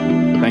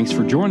Thanks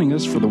for joining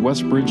us for the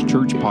Westbridge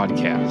Church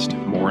podcast.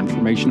 More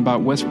information about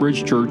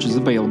Westbridge Church is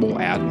available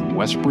at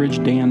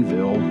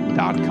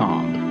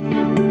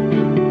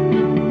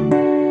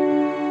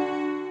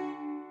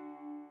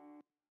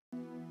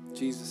westbridgedanville.com.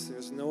 Jesus,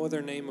 there's no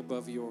other name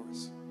above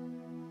yours.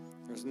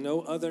 There's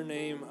no other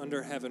name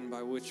under heaven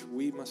by which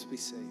we must be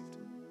saved.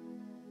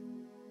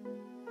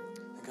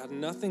 And God,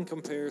 nothing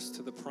compares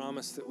to the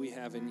promise that we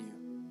have in you.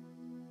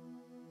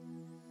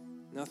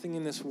 Nothing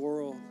in this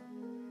world,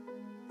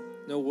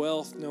 no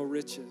wealth, no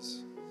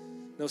riches,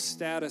 no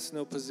status,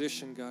 no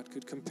position, God,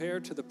 could compare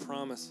to the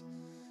promise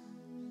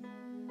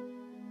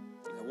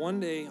that one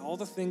day all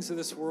the things of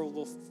this world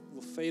will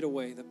fade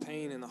away, the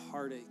pain and the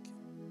heartache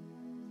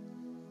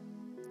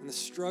and the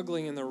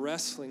struggling and the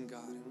wrestling,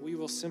 God, and we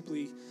will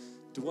simply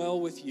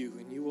dwell with you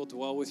and you will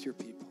dwell with your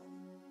people.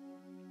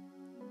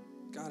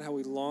 God, how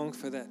we long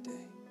for that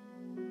day.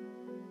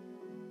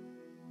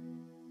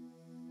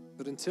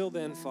 But until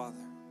then, Father,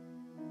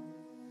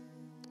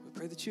 we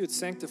pray that you would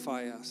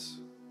sanctify us.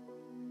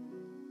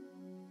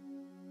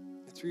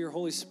 And through your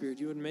Holy Spirit,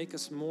 you would make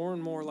us more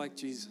and more like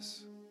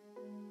Jesus.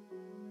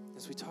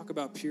 As we talk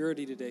about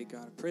purity today,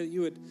 God, I pray that you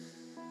would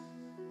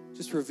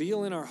just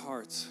reveal in our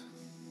hearts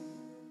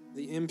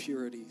the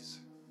impurities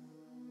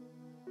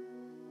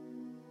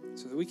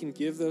so that we can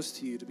give those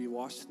to you to be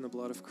washed in the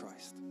blood of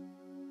Christ.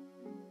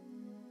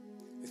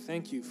 We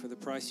thank you for the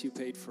price you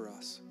paid for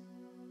us.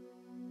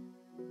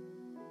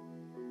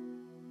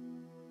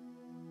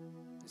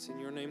 It's in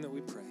your name that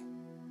we pray.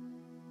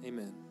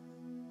 Amen.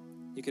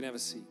 You can have a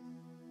seat.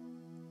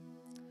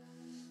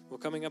 Well,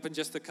 coming up in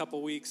just a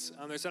couple weeks,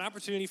 there's an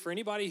opportunity for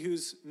anybody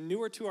who's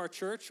newer to our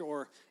church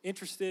or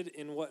interested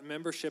in what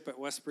membership at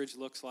Westbridge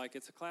looks like.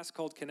 It's a class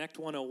called Connect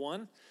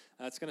 101.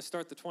 It's going to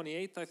start the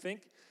 28th, I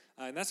think.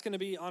 And that's going to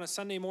be on a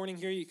Sunday morning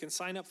here. You can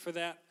sign up for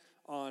that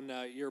on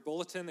your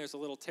bulletin. There's a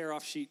little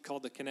tear-off sheet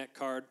called the Connect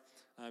card.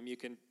 You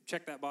can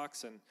check that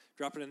box and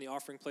drop it in the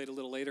offering plate a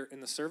little later in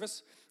the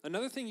service.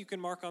 Another thing you can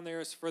mark on there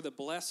is for the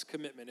BLESS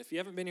commitment. If you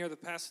haven't been here the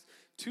past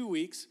 2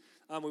 weeks,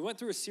 we went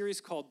through a series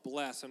called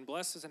BLESS, and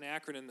BLESS is an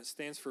acronym that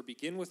stands for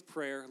Begin with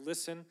Prayer,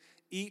 Listen,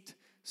 Eat,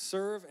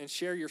 Serve, and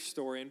Share Your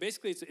Story. And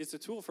basically, it's a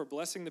tool for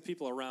blessing the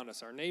people around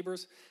us, our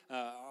neighbors,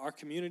 our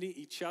community,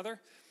 each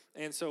other.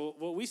 And so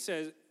what we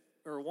said,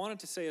 or wanted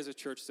to say as a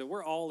church, that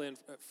we're all in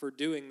for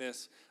doing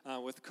this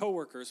with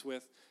coworkers,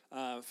 with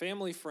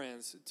family,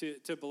 friends,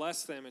 to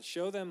bless them and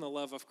show them the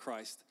love of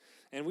Christ.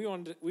 And we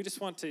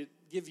just want to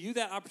give you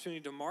that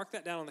opportunity to mark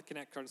that down on the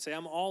Connect card and say,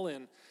 I'm all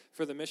in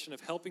for the mission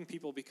of helping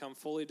people become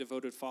fully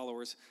devoted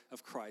followers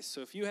of Christ.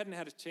 So if you hadn't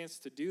had a chance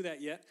to do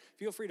that yet,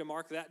 feel free to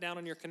mark that down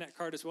on your Connect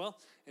card as well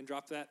and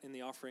drop that in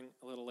the offering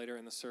a little later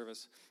in the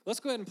service. Let's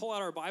go ahead and pull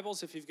out our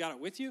Bibles if you've got it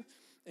with you.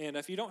 And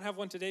if you don't have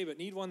one today but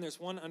need one, there's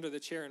one under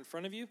the chair in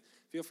front of you.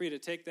 Feel free to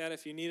take that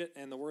if you need it,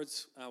 and the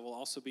words will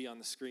also be on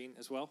the screen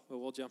as well. But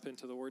we'll jump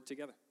into the Word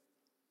together.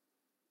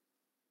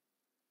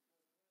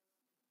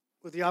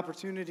 With the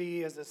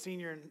opportunity as a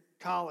senior in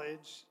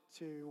college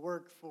to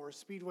work for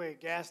Speedway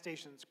gas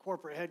station's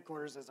corporate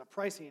headquarters as a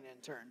pricing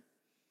intern.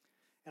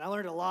 And I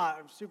learned a lot.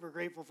 I'm super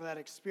grateful for that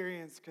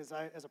experience because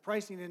as a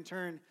pricing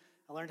intern,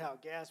 I learned how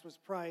gas was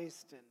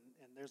priced, and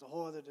there's a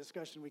whole other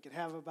discussion we could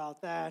have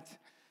about that.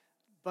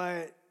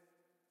 But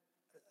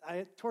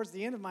towards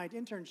the end of my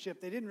internship,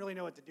 they didn't really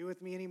know what to do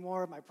with me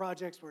anymore. My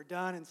projects were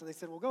done, and so they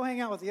said, well, go hang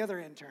out with the other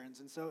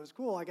interns. And so it was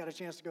cool. I got a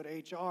chance to go to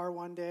HR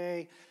one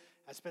day.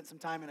 I spent some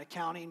time in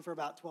accounting for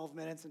about 12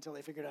 minutes until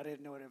they figured out I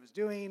didn't know what I was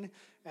doing.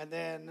 And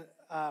then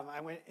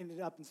I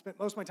ended up and spent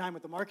most of my time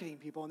with the marketing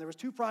people. And there was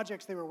 2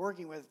 projects they were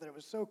working with that it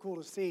was so cool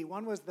to see.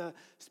 One was the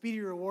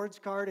Speedy Rewards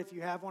card. If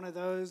you have one of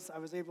those, I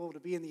was able to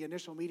be in the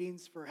initial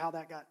meetings for how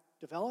that got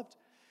developed.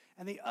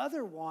 And the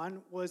other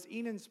one was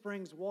Enon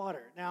Springs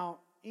Water. Now,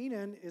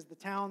 Enon is the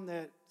town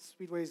that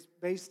Speedway's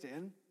based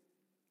in,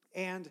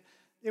 and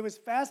it was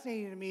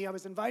fascinating to me. I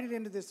was invited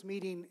into this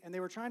meeting, and they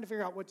were trying to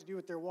figure out what to do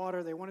with their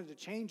water. They wanted to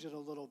change it a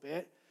little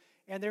bit,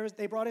 and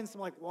they brought in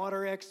some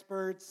water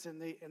experts,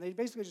 and they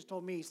basically just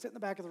told me, sit in the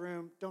back of the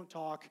room, don't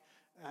talk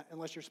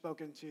unless you're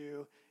spoken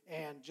to,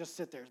 and just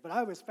sit there. But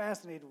I was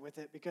fascinated with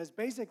it because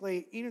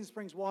basically Enon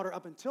Springs Water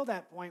up until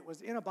that point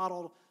was in a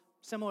bottle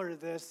similar to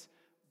this,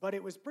 but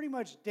it was pretty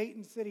much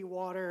Dayton City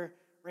water,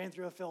 ran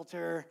through a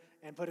filter,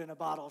 and put in a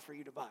bottle for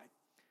you to buy.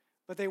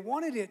 But they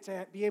wanted it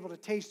to be able to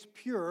taste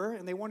pure,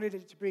 and they wanted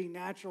it to be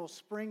natural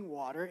spring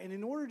water. And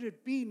in order to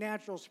be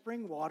natural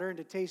spring water and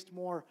to taste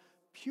more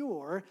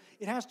pure,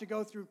 it has to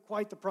go through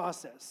quite the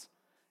process.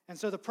 And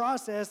so the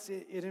process,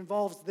 it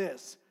involves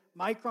this: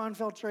 micron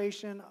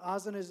filtration,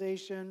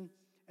 ozonization,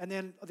 and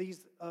then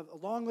a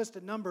long list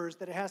of numbers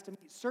that it has to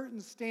meet certain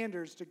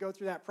standards to go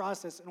through that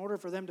process in order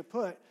for them to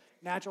put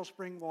natural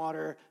spring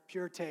water,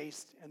 pure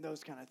taste, and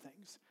those kind of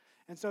things.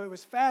 And so it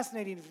was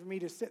fascinating for me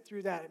to sit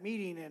through that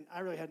meeting, and I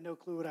really had no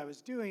clue what I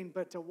was doing,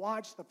 but to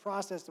watch the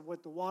process of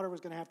what the water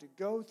was going to have to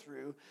go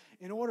through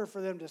in order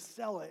for them to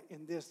sell it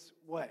in this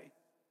way.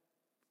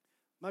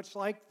 Much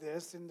like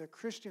this, in the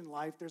Christian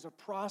life, there's a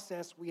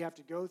process we have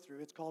to go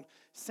through. It's called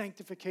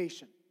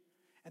sanctification.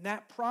 And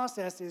that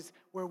process is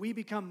where we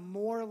become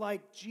more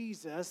like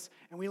Jesus,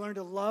 and we learn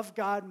to love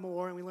God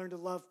more, and we learn to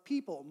love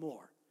people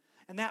more.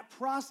 And that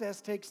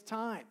process takes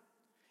time.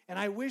 And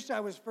I wish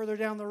I was further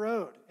down the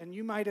road, and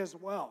you might as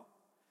well.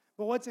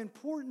 But what's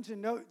important to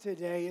note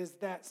today is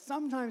that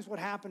sometimes what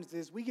happens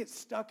is we get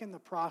stuck in the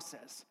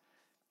process.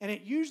 And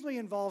it usually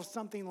involves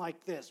something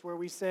like this, where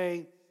we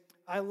say,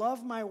 I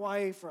love my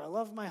wife, or I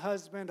love my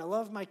husband, I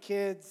love my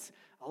kids,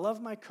 I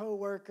love my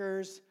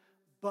coworkers,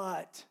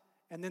 but,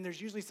 and then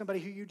there's usually somebody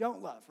who you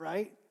don't love,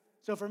 right?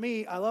 So for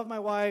me, I love my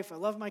wife, I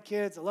love my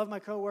kids, I love my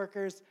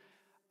coworkers.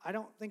 I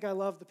don't think I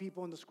love the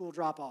people in the school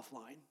drop-off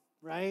line,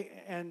 right?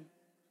 And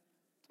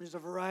there's a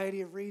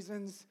variety of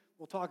reasons.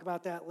 We'll talk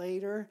about that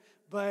later,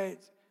 but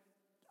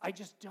I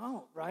just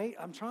don't, right?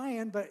 I'm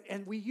trying,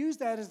 and we use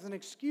that as an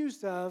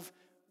excuse of,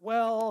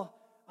 well,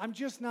 I'm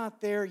just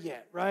not there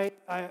yet, right?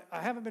 I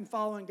haven't been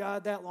following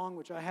God that long,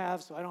 which I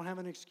have, so I don't have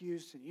an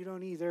excuse, and you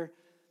don't either.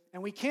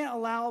 And we can't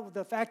allow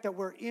the fact that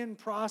we're in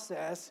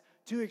process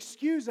to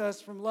excuse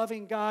us from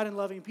loving God and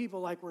loving people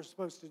like we're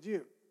supposed to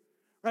do,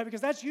 right?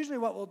 Because that's usually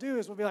what we'll do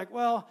is we'll be like,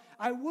 well,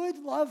 I would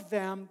love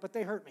them, but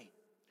they hurt me.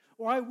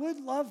 Or I would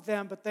love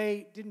them, but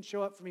they didn't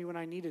show up for me when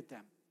I needed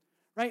them,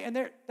 right? And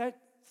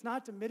that's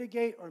not to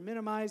mitigate or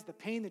minimize the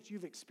pain that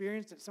you've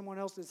experienced at someone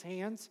else's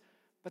hands,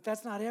 but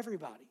that's not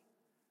everybody,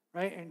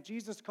 right? And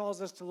Jesus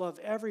calls us to love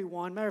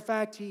everyone. Matter of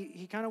fact,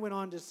 he kind of went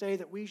on to say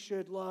that we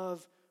should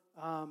love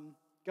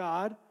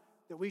God,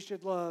 that we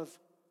should love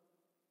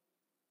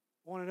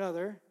one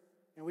another,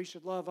 and we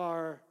should love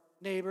our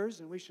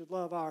neighbors, and we should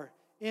love our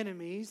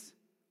enemies.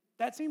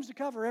 That seems to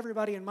cover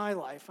everybody in my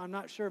life. I'm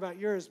not sure about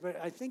yours, but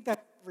I think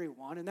that's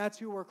everyone, and that's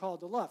who we're called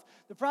to love.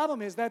 The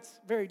problem is that's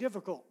very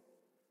difficult,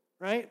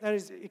 right? That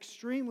is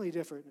extremely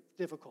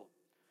difficult.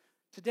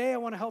 Today, I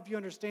want to help you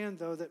understand,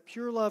 though, that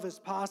pure love is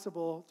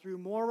possible through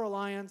more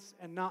reliance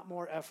and not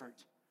more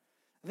effort.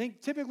 I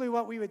think typically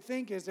what we would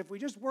think is if we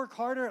just work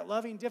harder at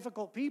loving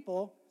difficult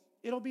people,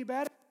 it'll be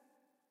better.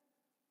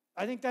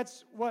 I think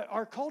that's what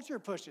our culture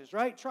pushes,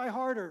 right? Try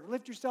harder,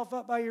 lift yourself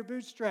up by your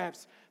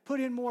bootstraps, put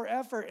in more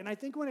effort. And I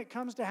think when it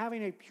comes to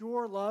having a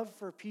pure love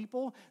for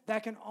people,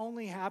 that can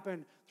only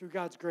happen through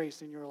God's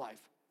grace in your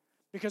life.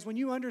 Because when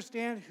you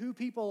understand who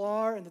people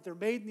are and that they're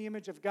made in the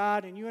image of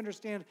God, and you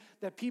understand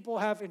that people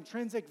have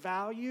intrinsic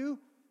value,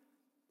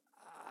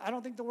 I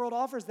don't think the world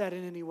offers that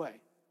in any way.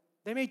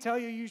 They may tell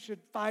you should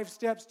 5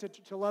 steps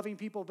to loving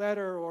people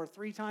better or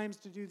 3 times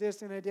to do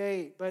this in a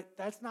day, but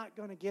that's not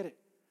going to get it.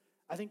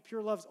 I think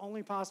pure love is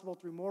only possible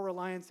through more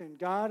reliance in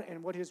God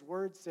and what His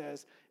Word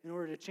says in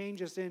order to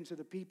change us into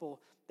the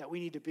people that we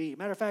need to be.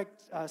 Matter of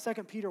fact,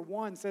 2 Peter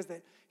 1 says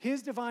that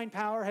His divine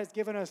power has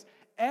given us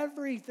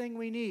everything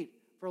we need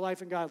for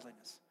life and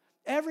godliness.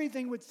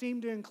 Everything would seem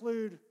to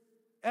include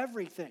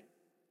everything.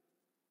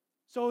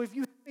 So if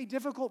you have a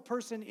difficult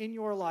person in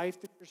your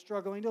life that you're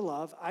struggling to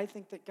love, I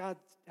think that God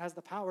has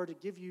the power to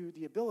give you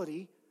the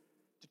ability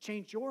to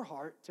change your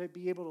heart to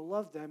be able to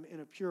love them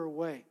in a pure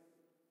way.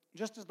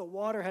 Just as the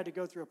water had to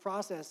go through a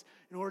process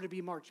in order to be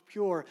marked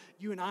pure,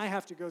 you and I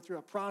have to go through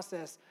a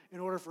process in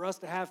order for us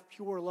to have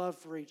pure love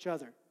for each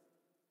other.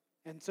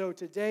 And so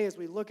today, as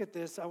we look at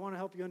this, I want to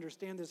help you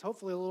understand this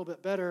hopefully a little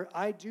bit better.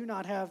 I do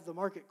not have the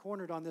market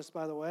cornered on this,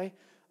 by the way.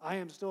 I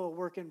am still a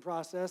work in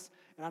process,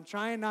 and I'm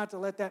trying not to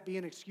let that be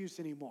an excuse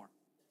anymore.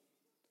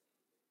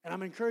 And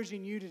I'm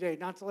encouraging you today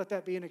not to let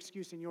that be an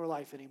excuse in your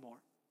life anymore,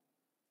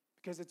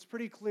 because it's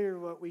pretty clear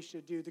what we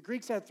should do. The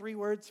Greeks had 3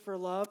 words for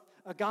love.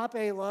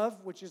 Agape love,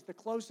 which is the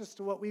closest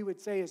to what we would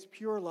say is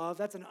pure love.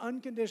 That's an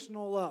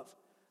unconditional love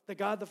that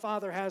God the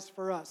Father has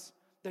for us,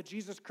 that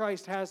Jesus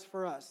Christ has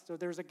for us. So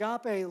there's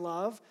agape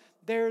love.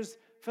 There's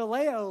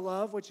phileo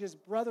love, which is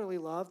brotherly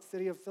love, the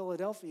city of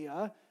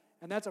Philadelphia,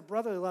 and that's a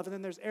brotherly love. And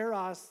then there's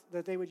eros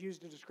that they would use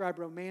to describe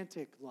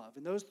romantic love.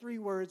 And those 3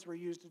 words were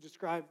used to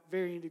describe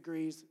varying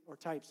degrees or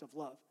types of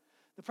love.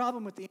 The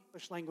problem with the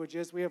English language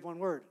is we have one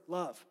word,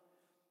 love.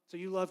 So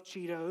you love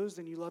Cheetos,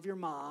 and you love your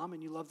mom,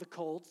 and you love the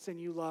Colts, and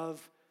you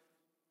love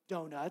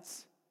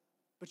donuts,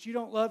 but you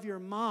don't love your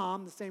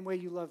mom the same way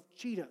you love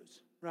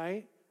Cheetos,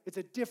 right? It's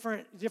a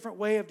different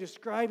way of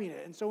describing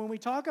it. And so when we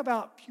talk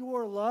about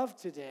pure love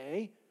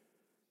today,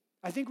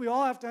 I think we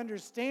all have to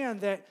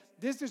understand that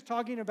this is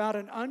talking about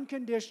an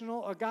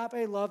unconditional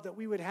agape love that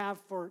we would have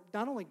for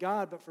not only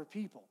God, but for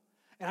people.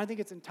 And I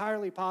think it's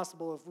entirely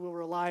possible if we'll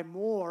rely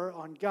more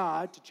on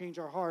God to change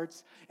our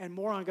hearts and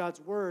more on God's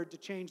Word to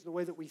change the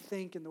way that we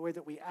think and the way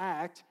that we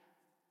act.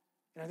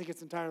 And I think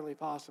it's entirely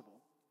possible.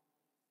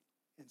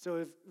 And so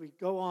if we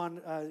go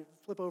on,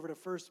 flip over to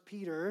 1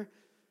 Peter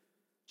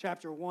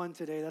chapter 1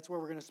 today. That's where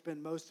we're going to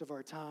spend most of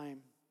our time.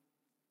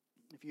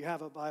 If you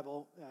have a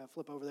Bible,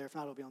 flip over there. If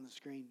not, it'll be on the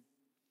screen.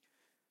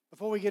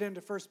 Before we get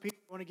into 1 Peter,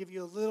 I want to give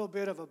you a little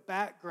bit of a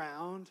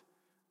background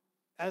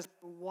as to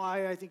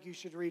why I think you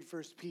should read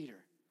 1 Peter.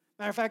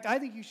 Matter of fact, I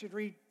think you should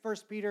read 1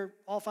 Peter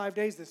all 5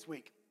 days this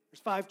week.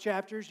 There's 5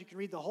 chapters. You can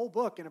read the whole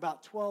book in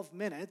about 12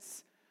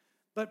 minutes.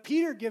 But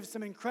Peter gives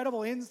some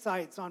incredible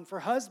insights on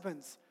for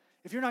husbands.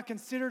 If you're not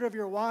considerate of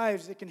your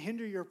wives, it can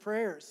hinder your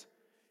prayers.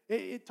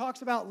 It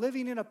talks about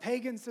living in a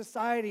pagan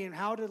society and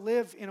how to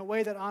live in a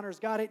way that honors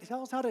God. It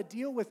tells how to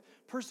deal with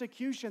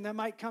persecution that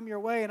might come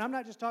your way. And I'm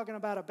not just talking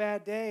about a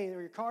bad day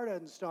or your car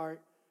doesn't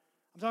start.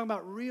 I'm talking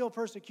about real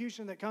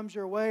persecution that comes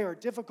your way or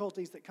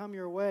difficulties that come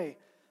your way.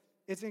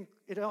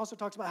 It also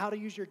talks about how to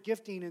use your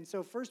gifting. And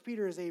so 1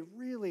 Peter is a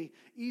really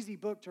easy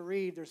book to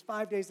read. There's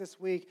 5 days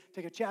this week.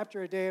 Take a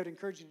chapter a day. I would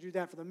encourage you to do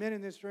that for the men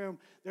in this room.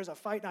 There's a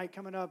fight night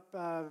coming up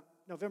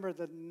November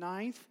the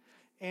 9th.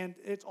 And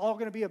it's all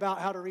going to be about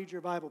how to read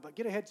your Bible. But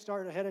get a head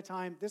start ahead of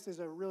time. This is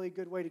a really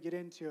good way to get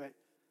into it.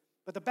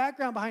 But the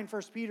background behind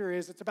 1 Peter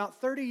is it's about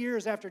 30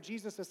 years after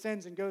Jesus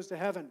ascends and goes to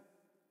heaven.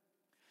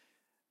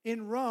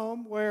 In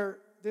Rome, where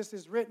this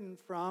is written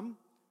from,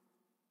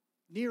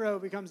 Nero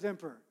becomes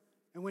emperor.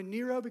 And when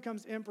Nero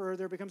becomes emperor,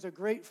 there becomes a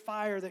great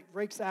fire that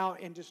breaks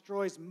out and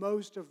destroys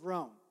most of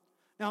Rome.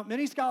 Now,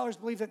 many scholars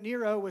believe that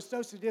Nero was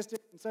so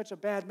sadistic and such a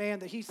bad man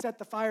that he set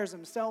the fires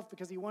himself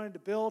because he wanted to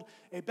build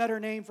a better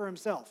name for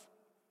himself.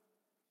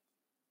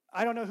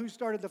 I don't know who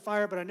started the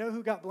fire, but I know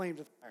who got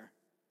blamed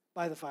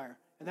by the fire,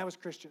 and that was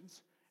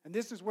Christians. And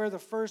this is where the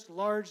first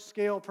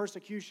large-scale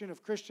persecution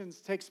of Christians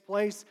takes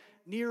place.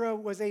 Nero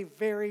was a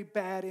very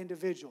bad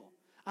individual.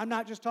 I'm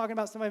not just talking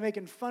about somebody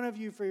making fun of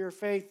you for your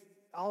faith.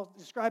 I'll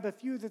describe a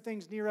few of the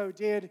things Nero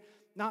did,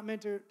 not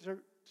meant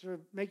to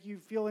make you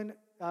feel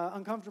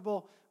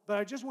uncomfortable, but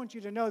I just want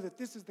you to know that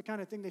this is the kind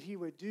of thing that he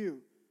would do.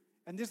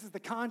 And this is the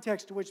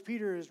context to which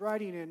Peter is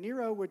writing in.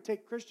 Nero would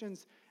take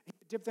Christians, he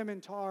would dip them in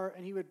tar,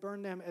 and he would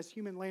burn them as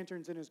human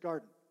lanterns in his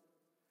garden.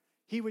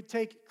 He would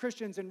take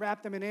Christians and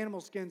wrap them in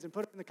animal skins and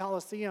put them in the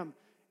Colosseum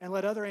and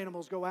let other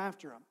animals go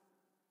after them.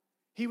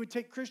 He would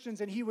take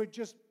Christians and he would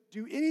just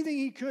do anything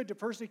he could to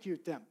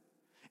persecute them.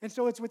 And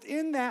so it's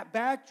within that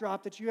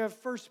backdrop that you have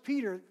 1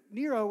 Peter.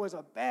 Nero was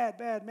a bad,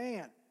 bad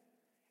man.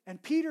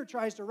 And Peter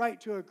tries to write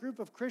to a group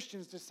of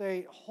Christians to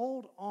say,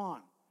 hold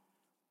on.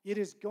 It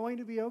is going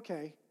to be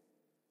okay.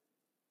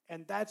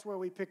 And that's where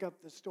we pick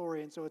up the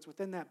story. And so it's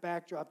within that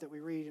backdrop that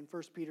we read in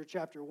 1 Peter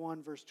chapter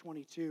 1, verse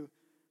 22.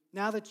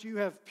 Now that you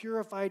have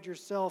purified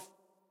yourself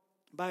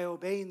by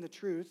obeying the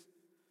truth,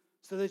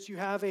 so that you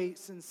have a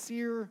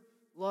sincere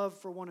love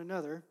for one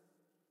another,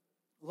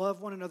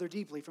 love one another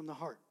deeply from the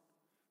heart.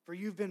 For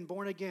you've been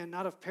born again,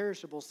 not of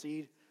perishable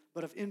seed,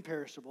 but of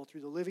imperishable,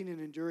 through the living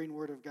and enduring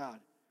word of God.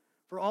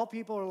 For all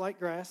people are like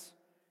grass,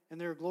 and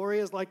their glory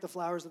is like the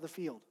flowers of the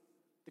field.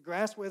 The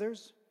grass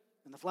withers,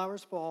 and the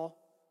flowers fall,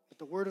 but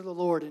the word of the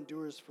Lord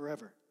endures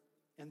forever.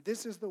 And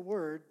this is the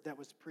word that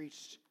was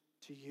preached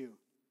to you.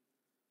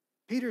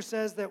 Peter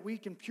says that we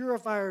can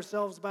purify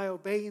ourselves by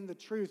obeying the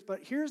truth. But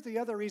here's the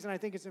other reason I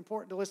think it's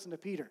important to listen to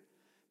Peter.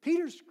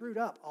 Peter screwed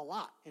up a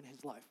lot in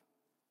his life.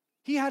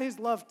 He had his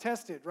love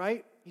tested,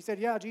 right? He said,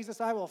 yeah,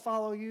 Jesus, I will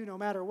follow you no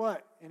matter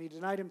what. And he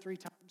denied him 3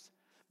 times.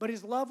 But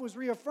his love was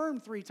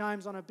reaffirmed 3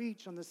 times on a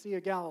beach on the Sea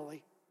of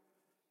Galilee.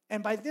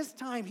 And by this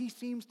time, he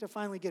seems to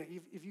finally get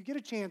it. If you get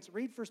a chance,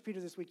 read 1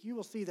 Peter this week, you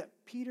will see that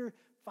Peter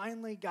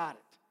finally got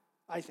it,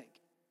 I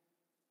think.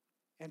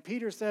 And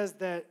Peter says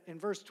that in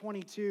verse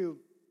 22,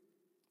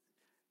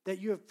 that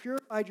you have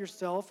purified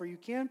yourself, or you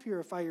can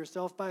purify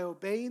yourself by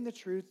obeying the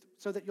truth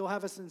so that you'll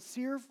have a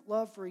sincere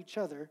love for each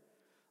other,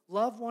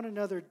 love one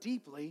another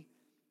deeply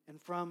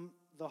and from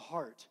the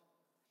heart.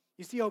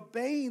 You see,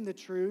 obeying the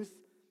truth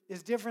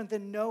is different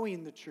than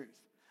knowing the truth.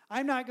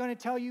 I'm not going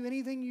to tell you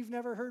anything you've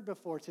never heard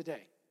before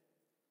today.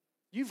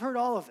 You've heard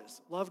all of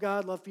this. Love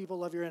God, love people,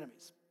 love your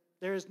enemies.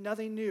 There is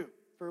nothing new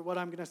for what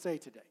I'm going to say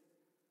today.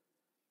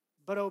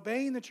 But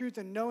obeying the truth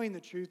and knowing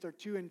the truth are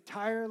 2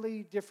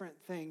 entirely different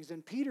things.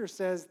 And Peter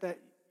says that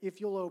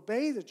if you'll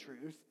obey the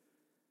truth,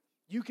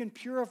 you can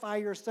purify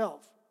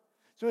yourself.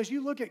 So as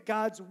you look at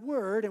God's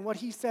word and what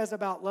he says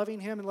about loving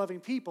him and loving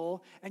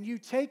people, and you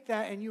take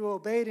that and you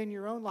obey it in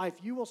your own life,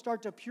 you will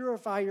start to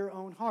purify your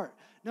own heart.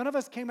 None of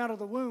us came out of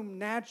the womb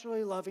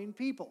naturally loving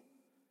people,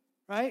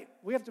 right?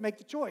 We have to make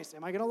the choice.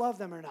 Am I going to love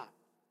them or not?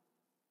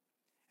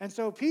 And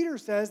so Peter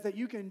says that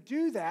you can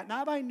do that,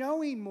 not by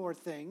knowing more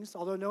things,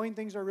 although knowing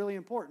things are really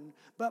important,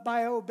 but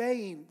by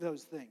obeying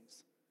those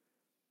things.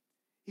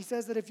 He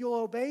says that if you'll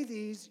obey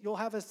these, you'll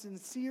have a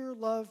sincere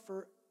love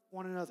for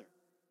one another.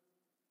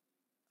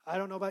 I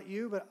don't know about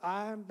you, but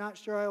I'm not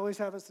sure I always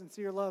have a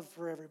sincere love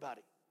for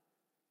everybody.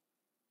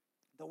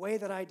 The way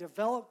that I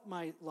develop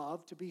my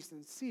love to be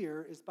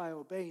sincere is by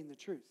obeying the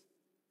truth.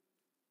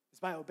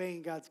 It's by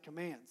obeying God's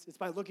commands. It's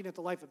by looking at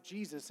the life of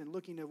Jesus and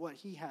looking at what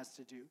he has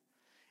to do.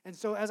 And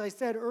so, as I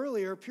said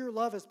earlier, pure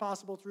love is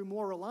possible through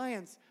more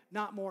reliance,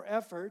 not more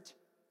effort.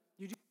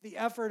 You do the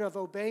effort of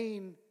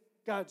obeying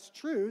God's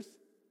truth,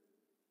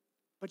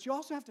 but you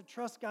also have to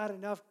trust God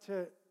enough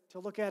to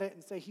look at it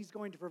and say, he's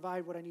going to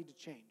provide what I need to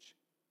change.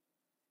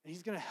 And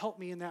he's going to help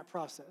me in that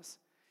process.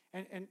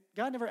 And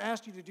God never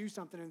asked you to do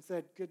something and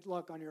said, good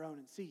luck on your own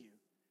and see you.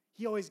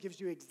 He always gives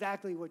you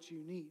exactly what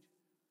you need.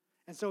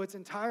 And so it's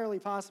entirely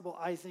possible,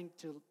 I think,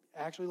 to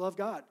actually love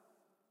God,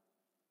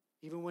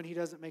 even when he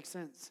doesn't make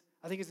sense.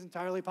 I think it's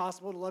entirely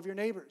possible to love your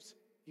neighbors,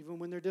 even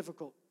when they're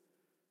difficult.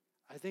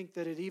 I think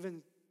that it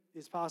even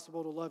is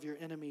possible to love your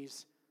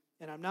enemies.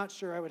 And I'm not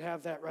sure I would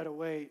have that right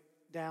away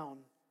down,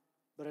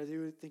 but I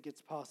do think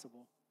it's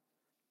possible.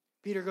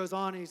 Peter goes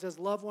on and he says,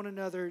 love one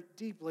another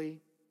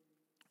deeply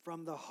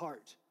from the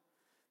heart.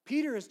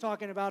 Peter is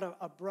talking about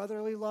a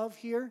brotherly love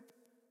here,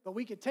 but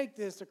we could take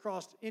this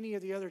across any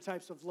of the other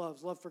types of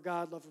loves, love for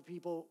God, love for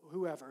people,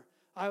 whoever.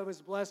 I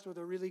was blessed with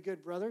a really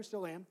good brother,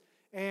 still am,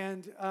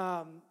 and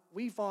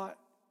we fought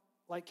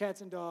like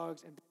cats and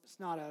dogs and beat the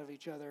snot out of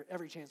each other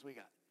every chance we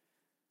got.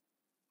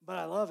 But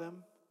I love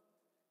him,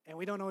 and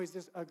we don't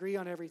always agree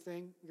on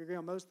everything. We agree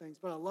on most things,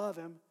 but I love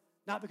him,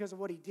 not because of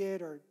what he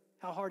did or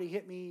how hard he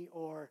hit me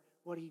or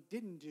what he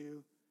didn't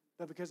do,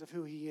 but because of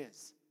who he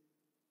is.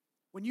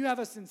 When you have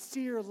a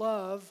sincere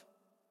love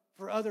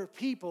for other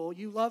people,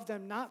 you love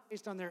them not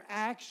based on their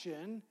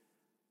action,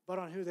 but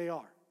on who they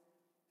are.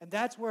 And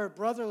that's where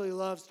brotherly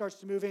love starts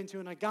to move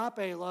into an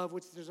agape love,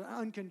 which is an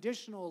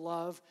unconditional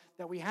love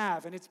that we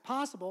have. And it's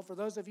possible for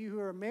those of you who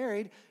are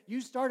married,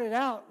 you started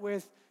out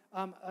with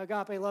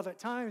agape love at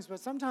times, but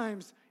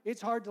sometimes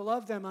it's hard to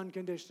love them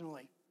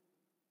unconditionally.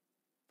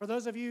 For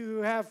those of you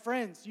who have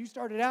friends, you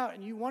started out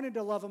and you wanted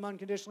to love them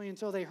unconditionally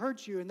until they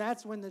hurt you, and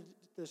that's when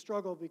the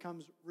struggle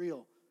becomes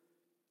real.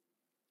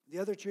 The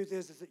other truth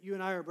is that you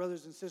and I are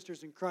brothers and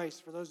sisters in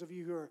Christ, for those of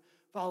you who are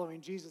following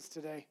Jesus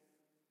today,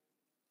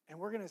 and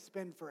we're going to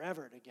spend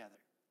forever together.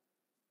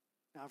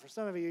 Now, for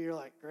some of you, you're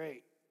like,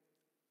 great.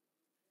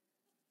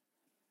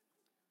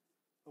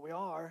 But we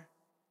are,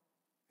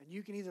 and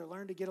you can either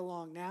learn to get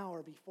along now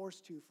or be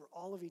forced to for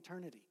all of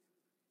eternity.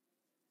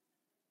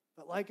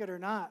 But like it or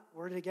not,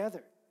 we're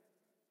together.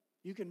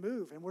 You can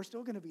move, and we're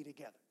still going to be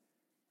together.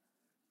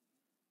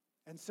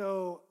 And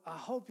so I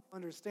hope you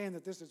understand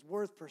that this is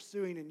worth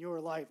pursuing in your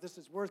life. This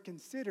is worth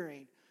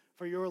considering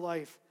for your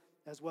life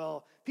as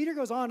well. Peter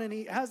goes on, and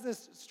he has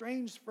this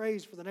strange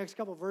phrase for the next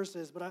couple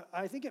verses, but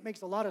I think it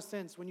makes a lot of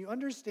sense when you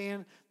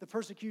understand the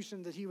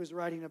persecution that he was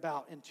writing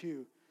about in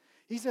 2.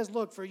 He says,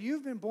 look, for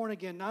you've been born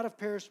again, not of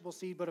perishable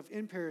seed, but of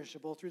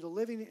imperishable, through the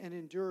living and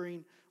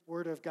enduring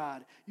word of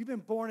God. You've been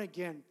born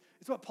again.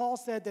 It's what Paul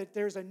said, that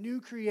there's a new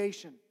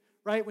creation.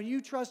 Right? When you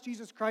trust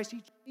Jesus Christ,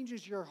 he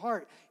changes your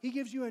heart. He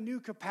gives you a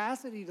new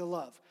capacity to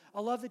love,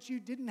 a love that you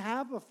didn't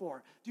have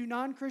before. Do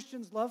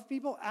non-Christians love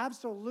people?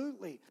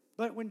 Absolutely.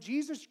 But when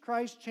Jesus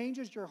Christ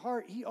changes your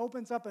heart, he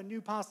opens up a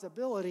new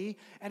possibility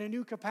and a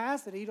new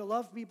capacity to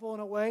love people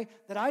in a way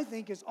that I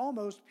think is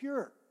almost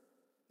pure.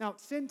 Now,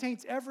 sin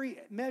taints every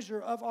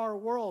measure of our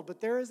world, but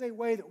there is a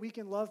way that we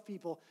can love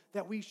people,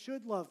 that we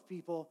should love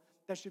people,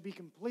 that should be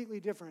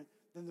completely different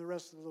than the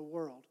rest of the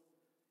world.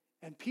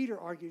 And Peter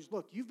argues,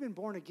 look, you've been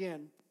born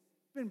again.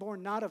 You've been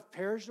born not of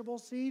perishable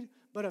seed,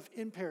 but of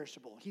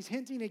imperishable. He's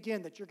hinting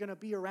again that you're going to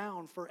be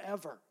around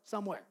forever,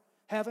 somewhere,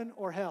 heaven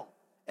or hell,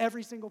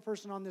 every single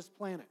person on this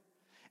planet.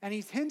 And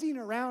he's hinting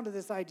around to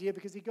this idea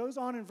because he goes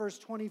on in verse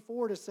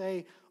 24 to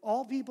say,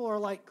 all people are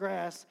like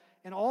grass,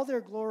 and all their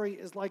glory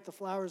is like the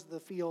flowers of the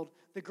field.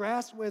 The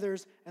grass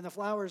withers and the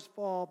flowers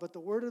fall, but the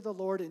word of the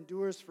Lord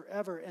endures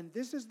forever. And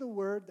this is the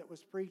word that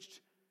was preached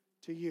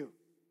to you.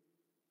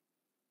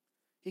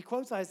 He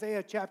quotes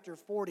Isaiah chapter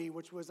 40,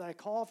 which was a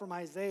call from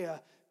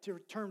Isaiah to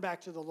turn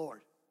back to the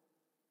Lord.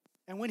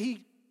 And when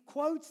he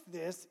quotes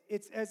this,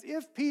 it's as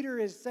if Peter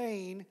is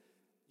saying,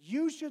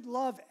 you should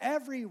love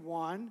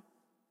everyone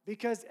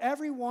because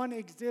everyone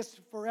exists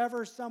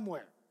forever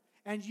somewhere.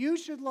 And you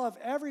should love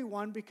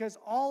everyone because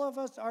all of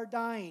us are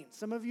dying.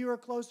 Some of you are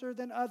closer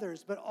than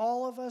others, but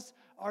all of us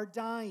are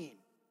dying.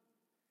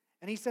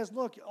 And he says,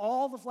 look,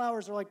 all the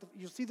flowers are like,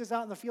 you'll see this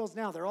out in the fields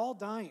now, they're all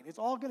dying. It's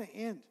all going to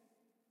end.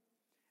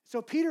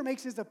 So Peter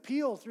makes his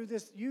appeal through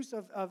this use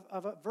of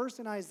a verse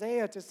in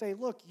Isaiah to say,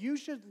 look, you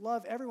should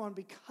love everyone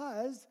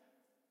because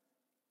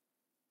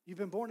you've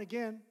been born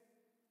again,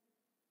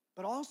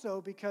 but also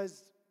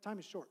because time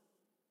is short.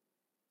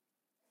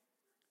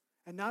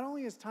 And not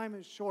only is time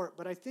is short,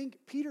 but I think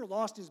Peter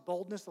lost his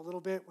boldness a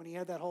little bit when he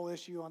had that whole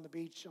issue on the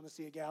beach on the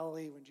Sea of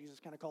Galilee when Jesus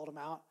kind of called him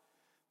out.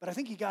 But I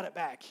think he got it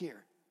back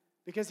here.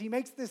 Because he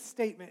makes this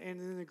statement,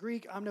 and in the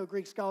Greek, I'm no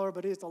Greek scholar,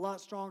 but it's a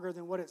lot stronger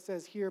than what it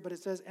says here. But it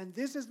says, and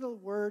this is the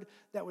word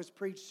that was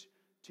preached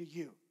to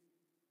you.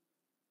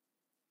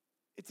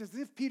 It's as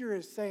if Peter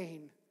is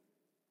saying,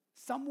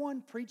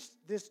 someone preached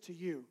this to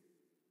you.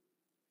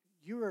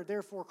 You are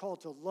therefore called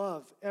to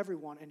love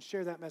everyone and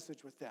share that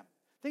message with them.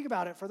 Think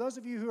about it. For those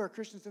of you who are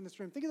Christians in this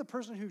room, think of the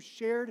person who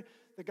shared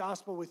the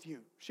gospel with you,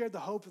 shared the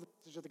hope of the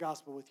message of the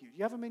gospel with you. Do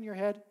you have them in your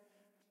head?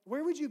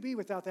 Where would you be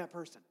without that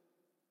person?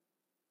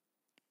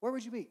 Where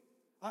would you be?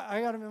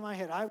 I got him in my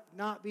head. I would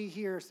not be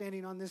here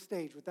standing on this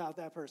stage without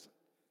that person.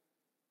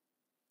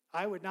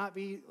 I would not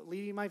be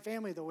leading my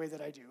family the way that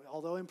I do,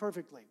 although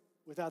imperfectly,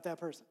 without that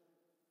person.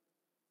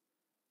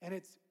 And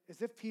it's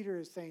as if Peter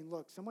is saying,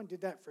 look, someone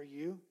did that for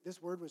you.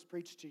 This word was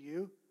preached to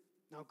you.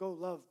 Now go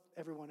love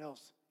everyone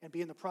else and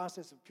be in the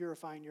process of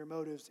purifying your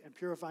motives and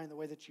purifying the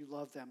way that you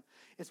love them.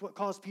 It's what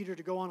caused Peter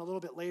to go on a little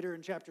bit later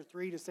in chapter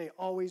 3 to say,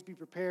 always be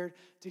prepared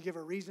to give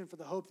a reason for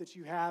the hope that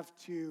you have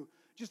to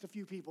just a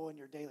few people in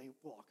your daily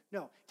walk.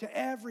 No, to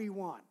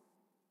everyone.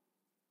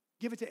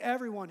 Give it to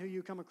everyone who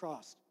you come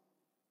across.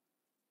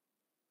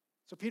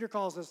 So Peter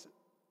calls us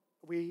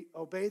we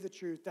obey the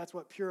truth, that's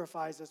what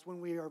purifies us. When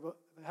we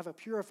have a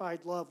purified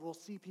love, we'll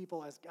see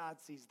people as God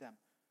sees them,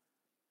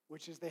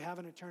 which is they have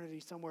an eternity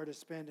somewhere to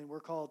spend, and we're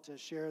called to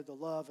share the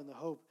love and the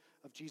hope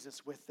of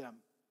Jesus with them.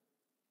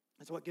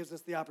 It's what gives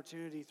us the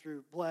opportunity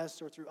through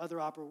Bless or through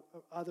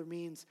other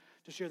means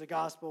to share the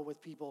gospel with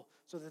people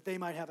so that they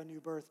might have a new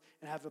birth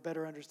and have a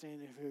better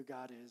understanding of who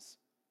God is.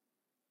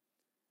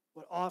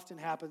 What often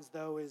happens,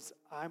 though, is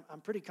I'm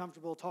pretty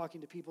comfortable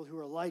talking to people who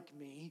are like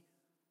me,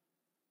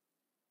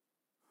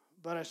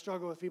 but I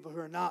struggle with people who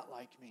are not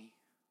like me.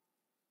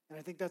 And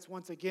I think that's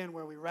once again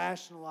where we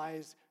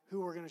rationalize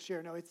who we're going to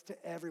share. No, it's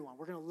to everyone.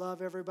 We're going to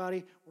love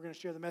everybody. We're going to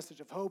share the message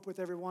of hope with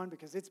everyone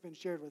because it's been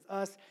shared with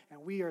us,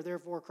 and we are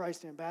therefore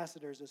Christ's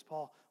ambassadors, as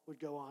Paul would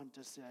go on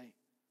to say.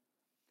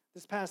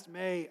 This past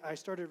May, I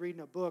started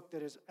reading a book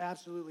that has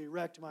absolutely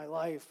wrecked my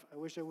life. I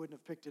wish I wouldn't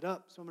have picked it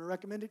up, so I'm going to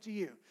recommend it to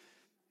you.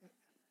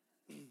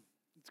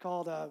 It's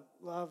called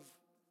Love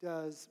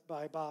Does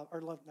by Bob,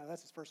 or Love, no,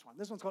 that's his first one.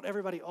 This one's called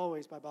Everybody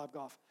Always by Bob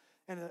Goff.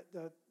 And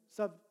the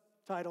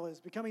subtitle is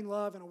Becoming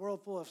Love in a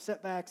World Full of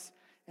Setbacks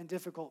and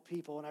Difficult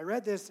People. And I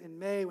read this in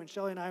May when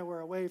Shelly and I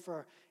were away for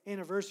our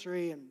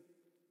anniversary, and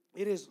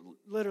it has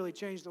literally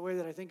changed the way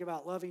that I think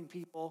about loving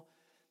people.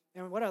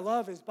 And what I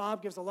love is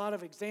Bob gives a lot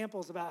of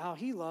examples about how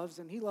he loves,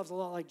 and he loves a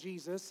lot like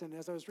Jesus. And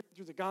as I was reading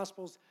through the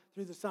Gospels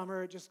through the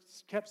summer, it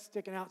just kept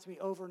sticking out to me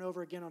over and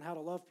over again on how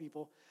to love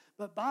people.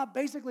 But Bob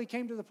basically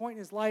came to the point in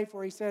his life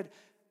where he said,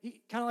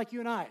 kind of like you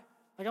and I,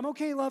 like I'm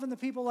okay loving the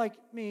people like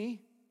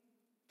me,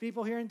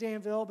 people here in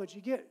Danville, but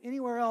you get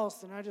anywhere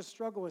else, and I just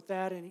struggle with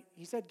that. And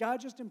he said God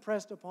just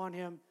impressed upon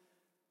him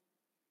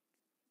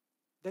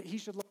that he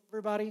should love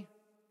everybody,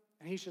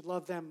 and he should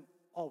love them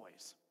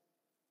always.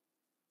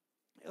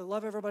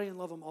 Love everybody and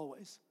love them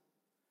always.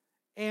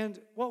 And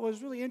what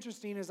was really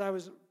interesting is I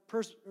was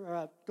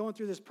going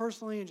through this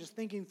personally and just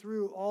thinking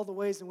through all the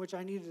ways in which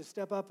I needed to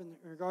step up in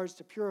regards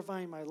to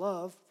purifying my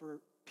love for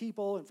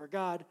people and for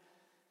God,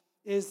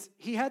 is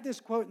he had this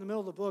quote in the middle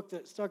of the book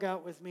that stuck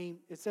out with me.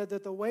 It said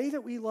that the way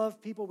that we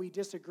love people we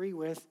disagree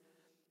with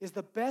is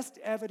the best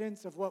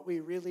evidence of what we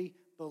really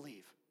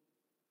believe.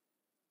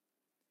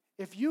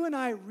 If you and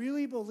I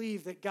really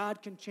believe that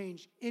God can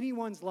change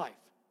anyone's life,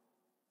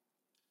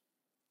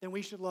 then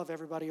we should love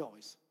everybody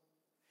always.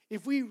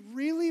 If we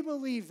really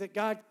believe that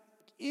God can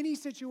take any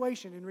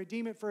situation and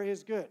redeem it for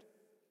his good,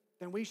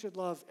 then we should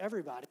love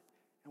everybody.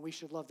 And we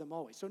should love them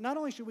always. So not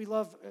only should we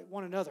love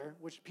one another,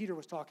 which Peter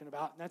was talking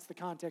about, and that's the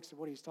context of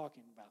what he's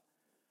talking about,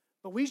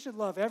 but we should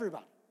love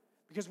everybody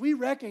because we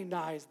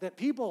recognize that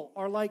people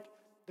are like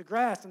the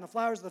grass and the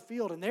flowers of the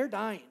field, and they're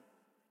dying,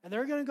 and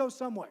they're going to go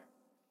somewhere.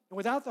 And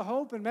without the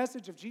hope and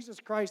message of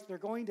Jesus Christ, they're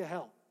going to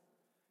hell.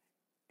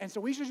 And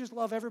so we should just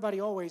love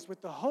everybody always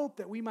with the hope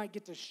that we might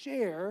get to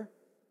share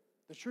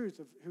the truth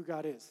of who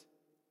God is,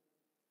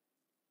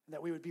 and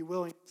that we would be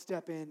willing to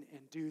step in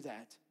and do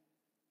that.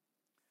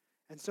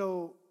 And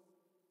so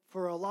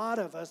for a lot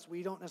of us,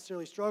 we don't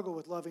necessarily struggle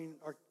with loving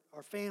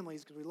our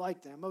families because we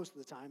like them most of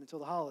the time until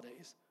the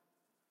holidays.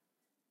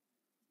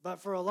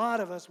 But for a lot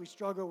of us, we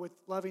struggle with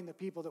loving the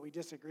people that we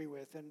disagree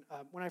with. And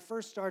when I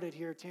first started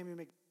here,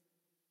 Tammy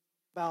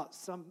about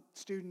some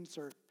students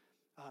or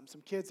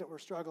some kids that were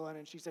struggling,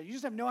 and she said, you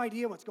just have no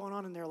idea what's going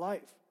on in their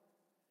life.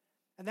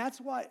 And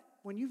that's what,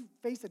 when you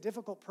face a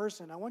difficult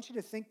person, I want you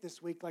to think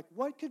this week, like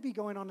what could be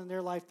going on in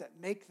their life that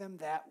make them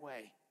that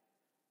way?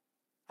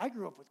 I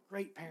grew up with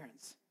great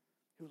parents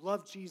who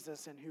loved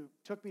Jesus and who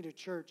took me to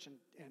church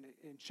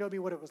and showed me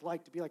what it was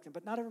like to be like them.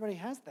 But not everybody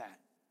has that.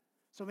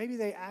 So maybe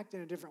they act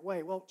in a different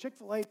way. Well,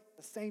 Chick-fil-A,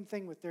 the same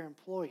thing with their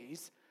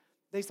employees.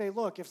 They say,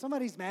 look, if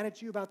somebody's mad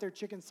at you about their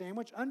chicken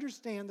sandwich,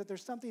 understand that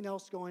there's something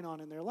else going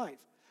on in their life.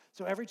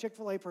 So every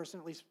Chick-fil-A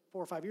person, at least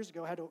 4 or 5 years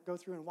ago, had to go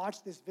through and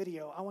watch this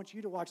video. I want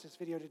you to watch this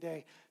video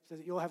today so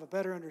that you'll have a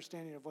better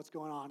understanding of what's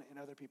going on in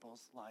other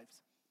people's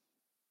lives.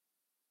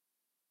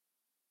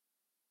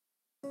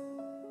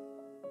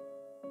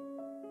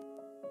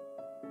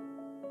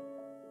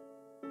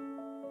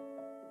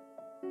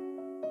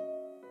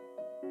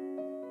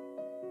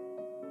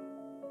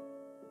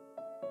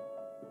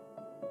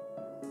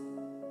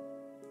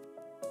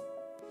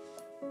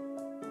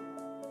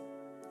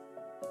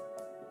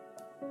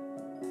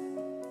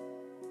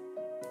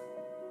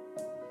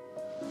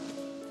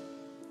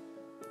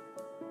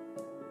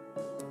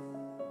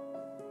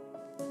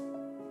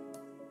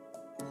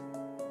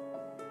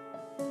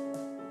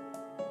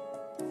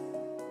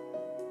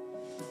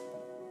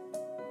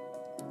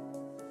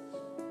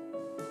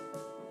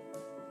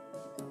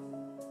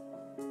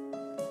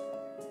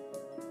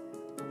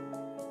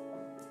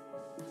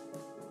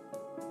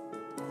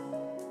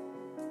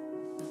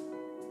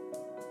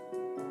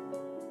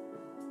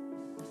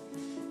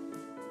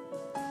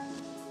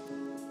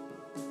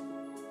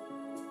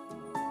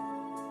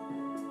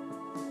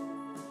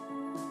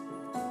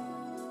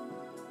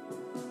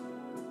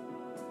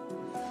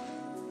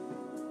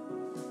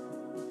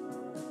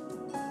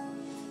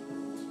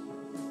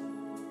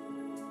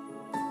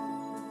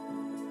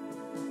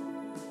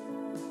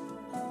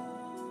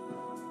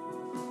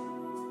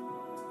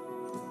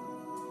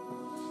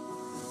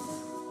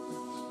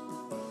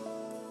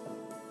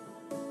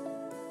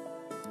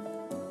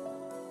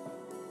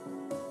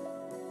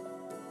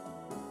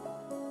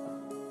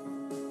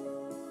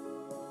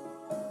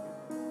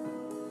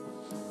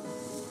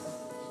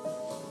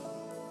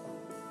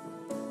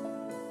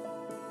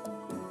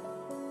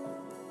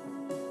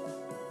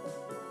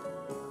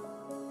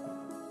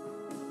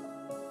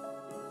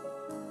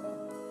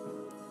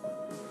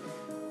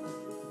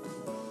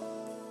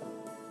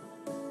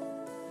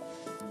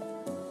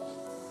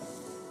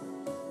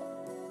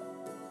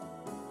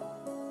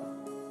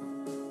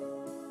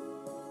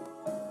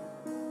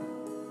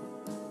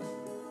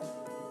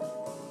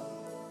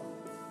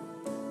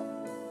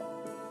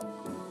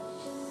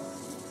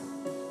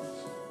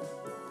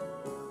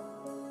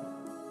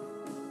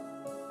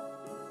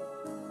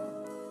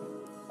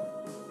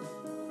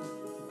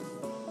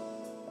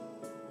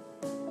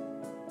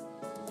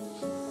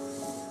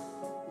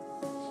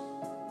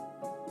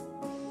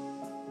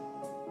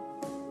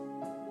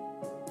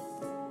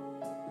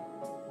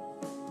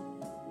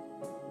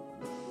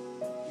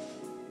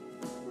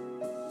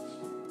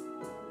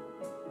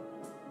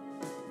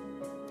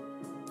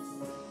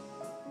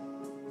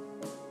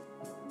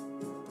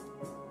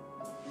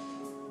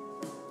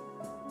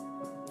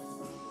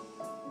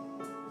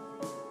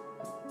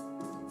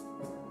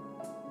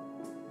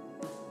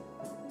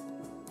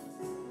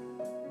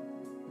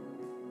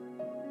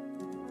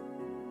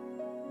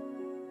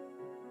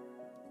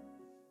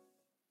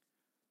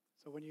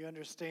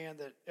 understand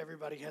that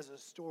everybody has a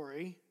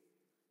story,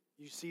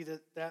 you see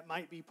that that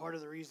might be part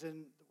of the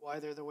reason why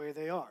they're the way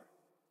they are.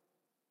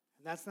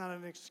 And that's not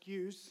an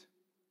excuse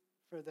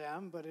for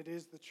them, but it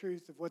is the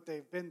truth of what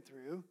they've been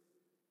through.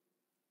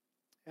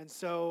 And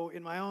so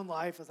in my own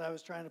life, as I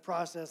was trying to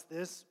process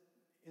this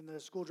in the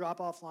school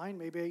drop-off line,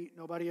 maybe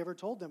nobody ever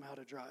told them how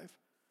to drive.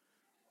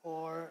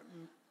 But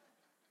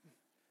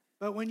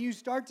when you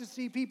start to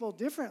see people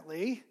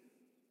differently,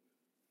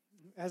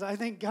 as I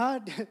think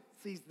God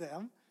sees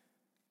them,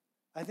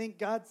 I think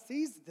God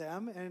sees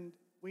them, and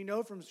we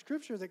know from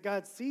Scripture that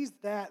God sees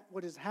that,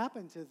 what has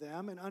happened to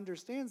them, and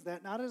understands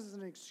that, not as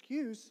an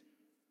excuse,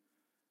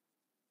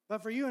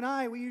 but for you and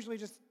I, we usually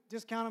just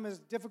discount them as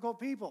difficult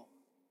people.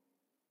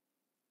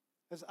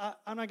 Because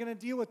I'm not going to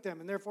deal with them,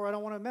 and therefore I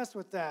don't want to mess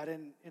with that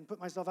and put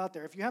myself out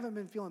there. If you haven't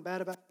been feeling bad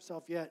about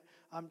yourself yet,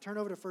 turn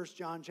over to 1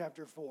 John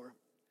chapter 4,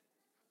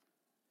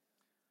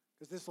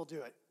 because this will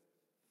do it.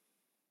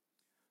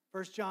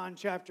 1 John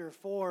chapter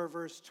 4,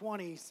 verse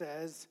 20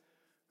 says,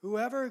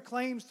 "Whoever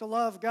claims to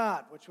love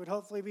God," which would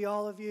hopefully be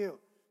all of you,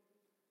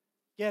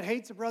 "yet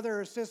hates a brother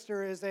or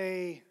sister is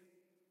a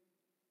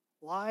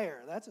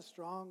liar." That's a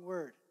strong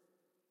word.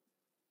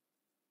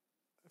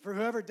 "For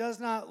whoever does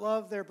not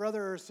love their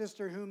brother or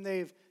sister whom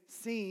they've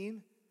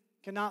seen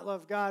cannot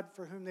love God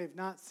for whom they've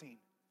not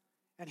seen.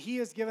 And he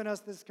has given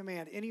us this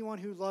command: anyone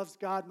who loves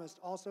God must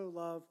also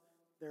love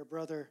their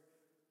brother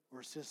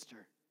or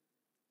sister."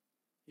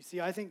 You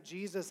see, I think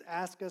Jesus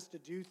asked us to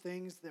do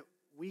things that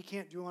we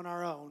can't do on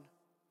our own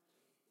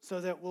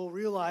so that we'll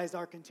realize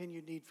our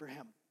continued need for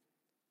him.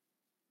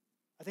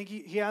 I think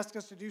he asks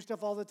us to do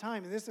stuff all the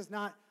time, and this is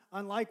not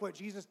unlike what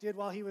Jesus did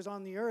while he was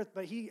on the earth,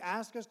 but he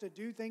asks us to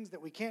do things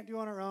that we can't do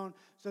on our own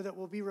so that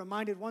we'll be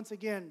reminded once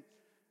again,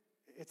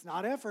 it's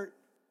not effort,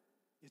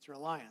 it's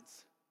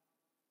reliance.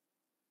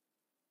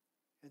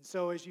 And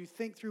so as you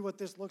think through what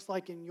this looks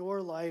like in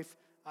your life,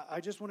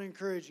 I just want to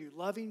encourage you,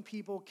 loving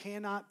people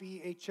cannot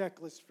be a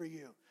checklist for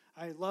you.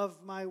 I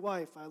love my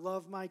wife, I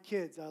love my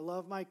kids, I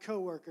love my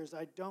coworkers,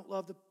 I don't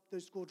love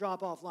the school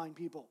drop-off line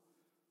people.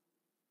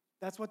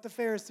 That's what the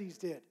Pharisees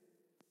did.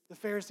 The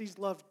Pharisees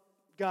loved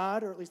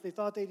God, or at least they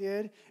thought they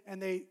did,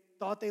 and they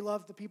thought they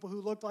loved the people who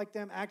looked like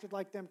them, acted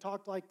like them,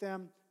 talked like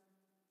them,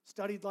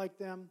 studied like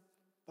them,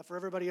 but for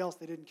everybody else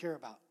they didn't care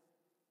about.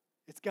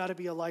 It's got to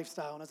be a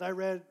lifestyle. And as I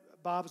read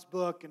Bob's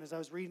book, and as I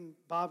was reading,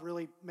 Bob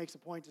really makes a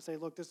point to say,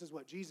 look, this is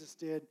what Jesus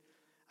did.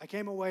 I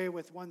came away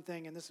with one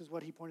thing, and this is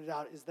what he pointed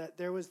out, is that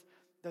there was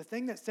the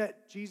thing that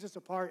set Jesus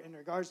apart in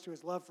regards to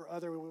his love for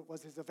others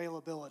was his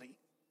availability.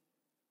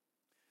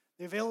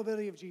 The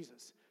availability of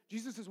Jesus.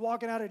 Jesus is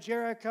walking out of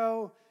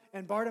Jericho,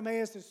 and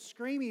Bartimaeus is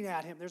screaming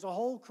at him. There's a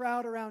whole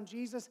crowd around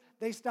Jesus.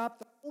 They stop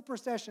the whole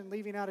procession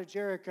leaving out of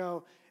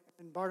Jericho,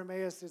 and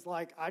Bartimaeus is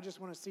like, I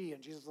just want to see you.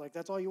 And Jesus is like,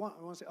 that's all you want?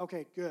 I want to see.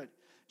 Okay, good.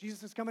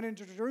 Jesus is coming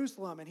into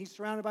Jerusalem, and he's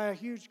surrounded by a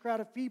huge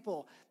crowd of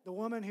people. The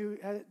woman who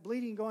had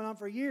bleeding going on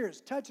for years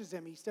touches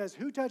him. He says,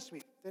 who touched me?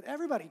 He said,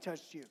 everybody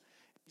touched you.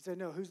 He said,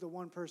 no, who's the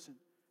one person?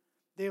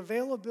 The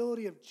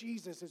availability of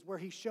Jesus is where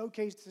he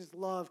showcased his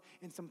love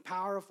in some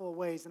powerful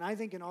ways. And I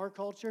think in our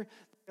culture,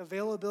 the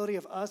availability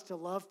of us to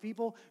love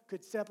people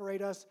could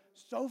separate us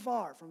so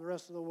far from the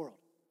rest of the world.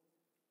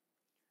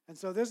 And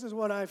so this is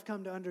what I've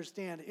come to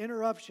understand.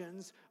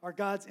 Interruptions are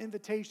God's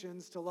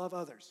invitations to love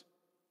others.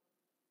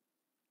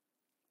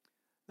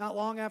 Not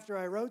long after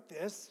I wrote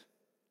this,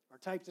 or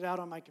typed it out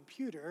on my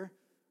computer,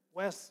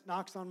 Wes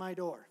knocks on my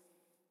door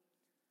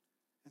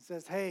and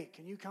says, hey,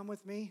 can you come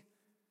with me?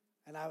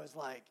 And I was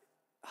like,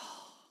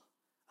 oh,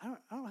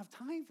 I don't have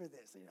time for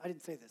this. I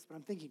didn't say this, but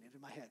I'm thinking it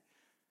in my head.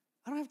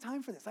 I don't have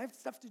time for this. I have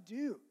stuff to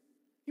do. Can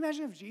you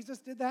imagine if Jesus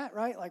did that,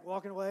 right? Like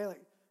walking away,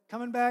 like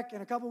coming back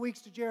in a couple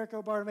weeks to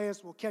Jericho,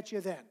 Bartimaeus, we'll catch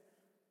you then.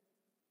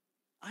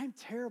 I'm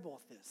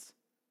terrible at this.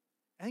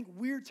 I think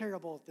we're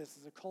terrible at this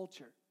as a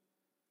culture.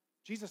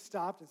 Jesus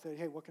stopped and said,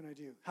 hey, what can I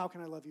do? How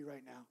can I love you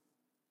right now?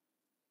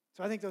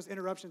 So I think those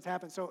interruptions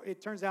happen. So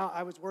it turns out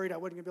I was worried I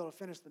wasn't going to be able to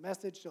finish the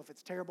message. So if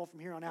it's terrible from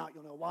here on out,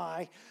 you'll know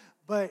why.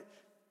 But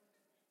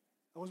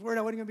I was worried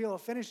I wasn't going to be able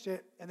to finish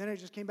it. And then it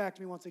just came back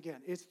to me once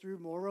again. It's through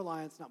more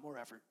reliance, not more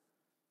effort.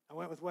 I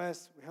went with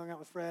Wes. We hung out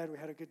with Fred. We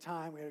had a good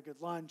time. We had a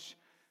good lunch.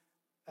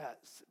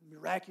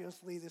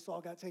 Miraculously, this all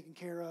got taken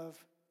care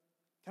of.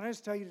 Can I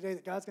just tell you today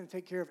that God's going to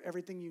take care of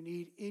everything you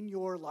need in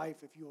your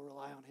life if you will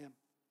rely on him?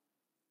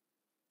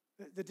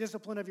 The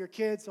discipline of your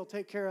kids, he'll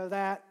take care of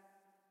that.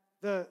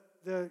 The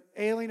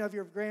ailing of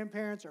your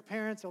grandparents or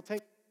parents, he'll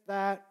take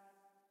that.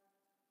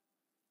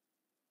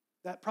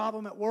 That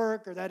problem at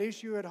work or that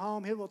issue at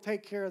home, he will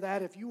take care of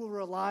that. If you will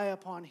rely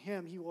upon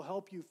him, he will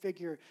help you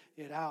figure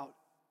it out.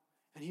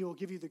 And he will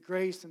give you the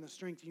grace and the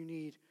strength you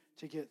need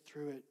to get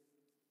through it.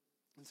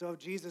 And so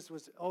Jesus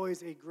was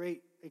always a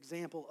great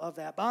example of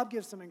that. Bob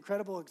gives some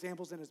incredible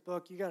examples in his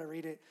book. You got to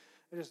read it.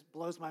 It just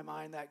blows my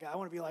mind, that guy. I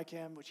want to be like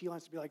him, which he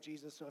wants to be like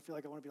Jesus, so I feel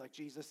like I want to be like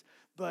Jesus.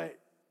 But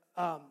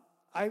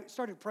I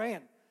started praying,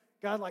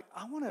 God, like,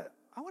 I want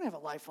to have a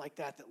life like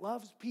that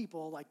loves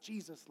people like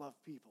Jesus loved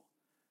people.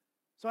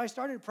 So I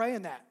started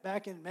praying that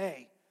back in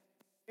May.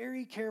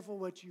 Very careful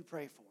what you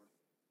pray for.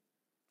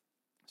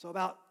 So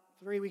about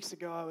 3 weeks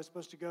ago, I was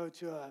supposed to go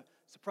to a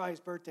surprise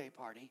birthday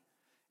party.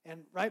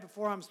 And right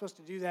before I'm supposed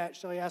to do that,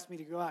 Shelly asked me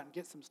to go out and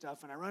get some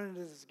stuff. And I run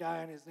into this guy,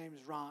 and his name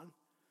is Ron.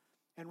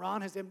 And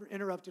Ron has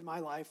interrupted my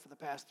life for the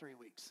past 3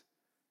 weeks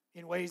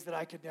in ways that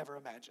I could never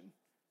imagine.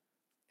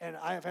 And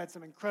I have had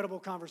some incredible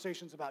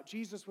conversations about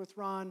Jesus with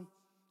Ron.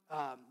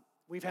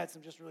 We've had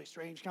some just really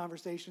strange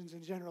conversations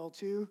in general,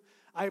 too.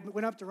 I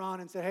went up to Ron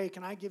and said, hey,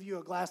 can I give you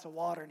a glass of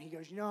water? And he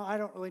goes, I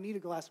don't really need a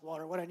glass of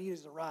water. What I need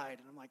is a ride.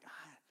 And I'm like,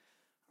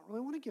 I don't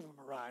really want to give him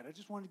a ride. I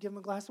just wanted to give him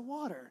a glass of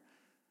water.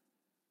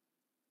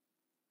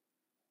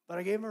 But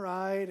I gave him a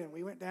ride, and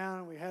we went down,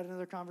 and we had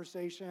another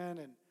conversation,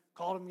 and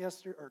called him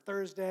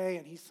Thursday,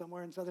 and he's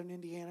somewhere in southern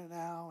Indiana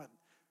now. And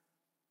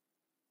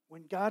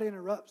when God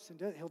interrupts,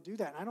 and he'll do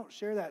that. And I don't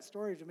share that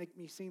story to make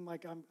me seem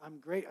like I'm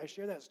great. I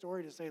share that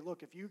story to say,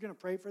 look, if you're going to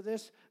pray for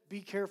this,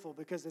 be careful,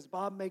 because as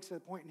Bob makes a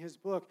point in his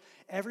book,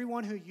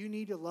 everyone who you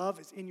need to love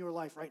is in your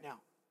life right now.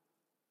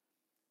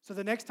 So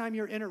the next time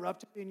you're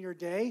interrupted in your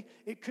day,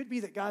 it could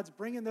be that God's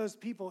bringing those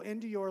people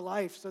into your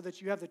life so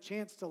that you have the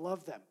chance to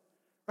love them.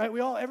 Right?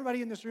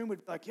 Everybody in this room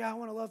would be like, I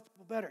want to love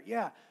people better.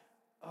 Yeah.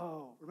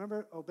 Oh,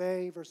 remember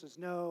obey versus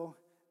no.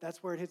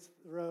 That's where it hits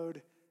the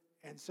road.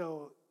 And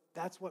so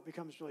that's what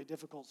becomes really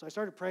difficult. So I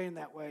started praying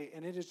that way.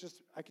 And it is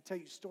just, I could tell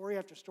you story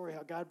after story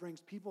how God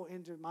brings people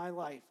into my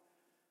life.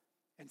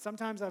 And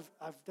sometimes I've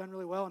done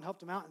really well and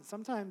helped them out. And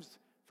sometimes,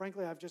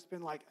 frankly, I've just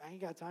been like, I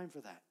ain't got time for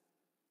that.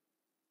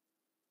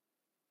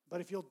 But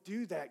if you'll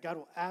do that, God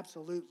will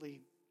absolutely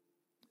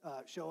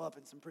show up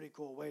in some pretty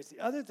cool ways. The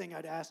other thing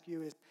I'd ask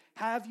you is,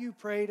 have you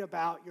prayed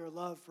about your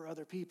love for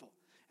other people?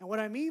 And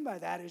what I mean by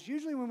that is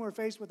usually when we're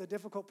faced with a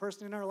difficult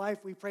person in our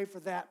life, we pray for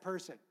that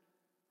person,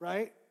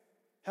 right?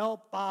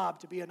 Help Bob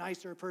to be a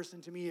nicer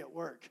person to me at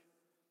work.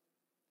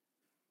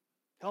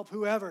 Help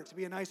whoever to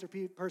be a nicer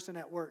person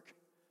at work.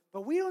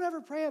 But we don't ever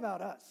pray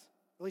about us.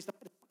 At least I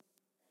don't.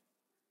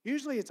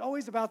 Usually it's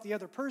always about the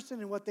other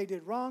person and what they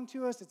did wrong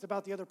to us. It's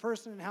about the other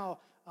person and how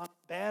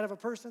bad of a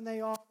person they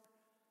are.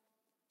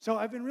 So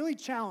I've been really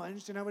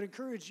challenged, and I would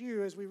encourage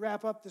you as we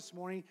wrap up this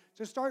morning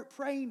to start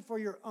praying for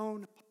your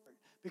own heart.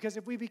 Because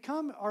if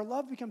our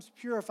love becomes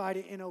purified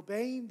in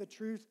obeying the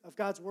truth of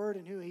God's word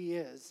and who he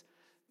is,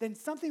 then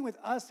something with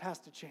us has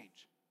to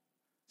change.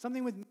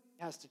 Something with me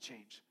has to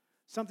change.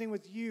 Something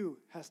with you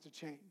has to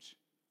change.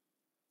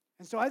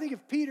 And so I think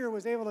if Peter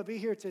was able to be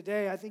here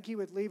today, I think he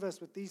would leave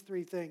us with these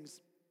three things.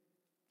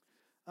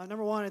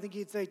 Number one, I think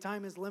he'd say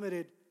time is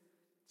limited,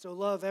 so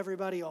love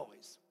everybody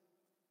always.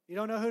 You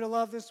don't know who to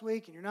love this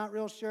week and you're not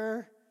real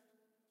sure,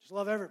 just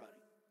love everybody.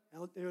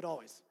 And do it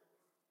always.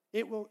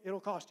 It'll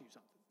cost you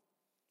something.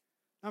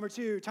 Number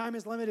two, time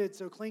is limited,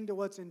 so cling to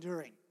what's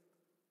enduring.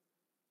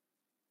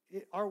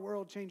 Our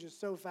world changes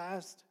so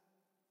fast,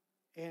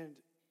 and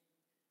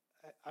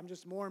I'm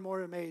just more and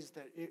more amazed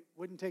that it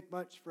wouldn't take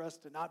much for us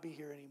to not be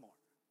here anymore.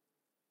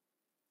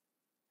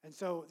 And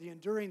so the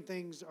enduring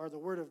things are the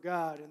Word of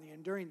God, and the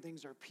enduring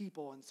things are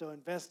people, and so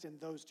invest in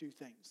those two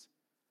things.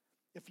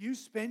 If you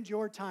spend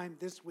your time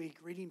this week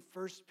reading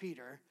 1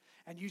 Peter,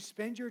 and you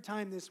spend your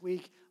time this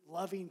week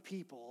loving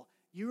people,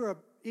 you are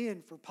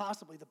in for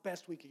possibly the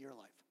best week of your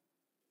life.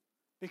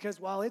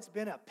 Because while it's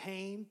been a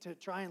pain to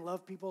try and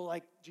love people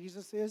like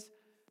Jesus is,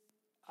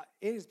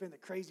 it has been the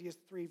craziest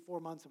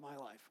 3-4 months of my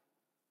life.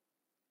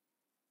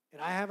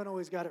 And I haven't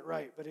always got it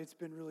right, but it's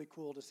been really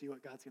cool to see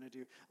what God's going to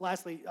do.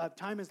 Lastly,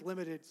 time is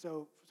limited,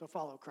 so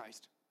follow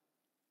Christ.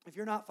 If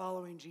you're not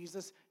following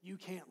Jesus, you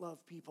can't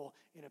love people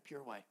in a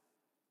pure way.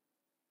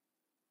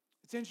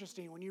 It's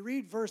interesting, when you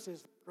read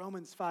verses,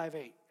 Romans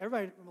 5:8,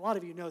 a lot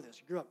of you know this,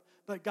 you grew up,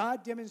 but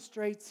God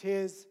demonstrates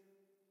his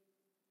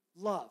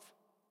love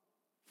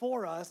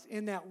for us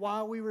in that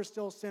while we were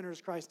still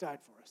sinners, Christ died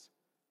for us.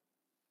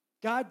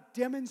 God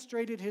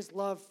demonstrated his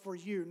love for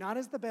you, not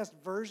as the best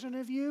version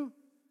of you,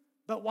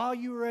 but while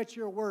you were at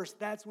your worst,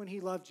 that's when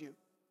he loved you.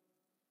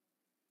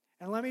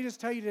 And let me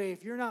just tell you today,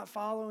 if you're not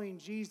following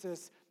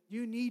Jesus,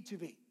 you need to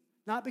be.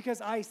 Not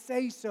because I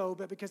say so,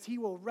 but because he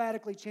will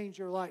radically change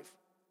your life.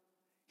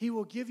 He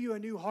will give you a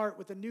new heart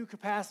with a new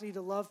capacity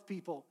to love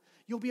people.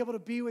 You'll be able to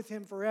be with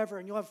him forever,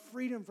 and you'll have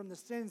freedom from the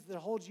sins that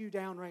hold you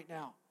down right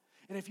now.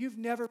 And if you've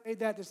never made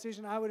that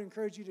decision, I would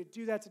encourage you to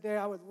do that today.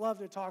 I would love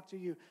to talk to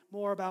you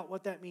more about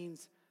what that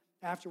means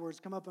afterwards.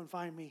 Come up and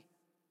find me.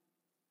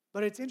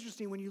 But it's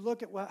interesting, when you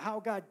look at how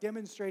God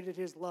demonstrated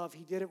his love,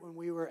 he did it when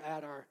we were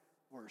at our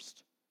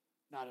worst,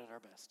 not at our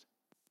best.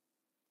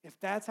 If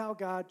that's how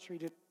God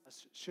treated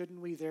us, shouldn't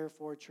we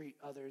therefore treat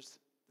others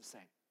the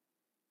same?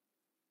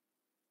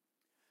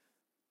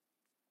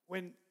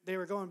 When they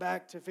were going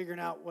back to figuring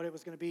out what it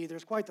was going to be,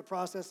 there's quite the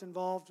process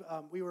involved.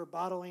 We were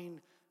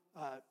bottling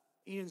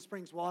Eden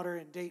Springs water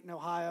in Dayton,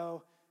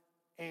 Ohio,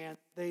 and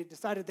they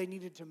decided they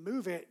needed to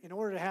move it in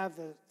order to have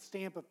the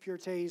stamp of pure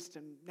taste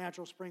and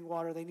natural spring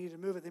water. They needed to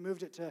move it. They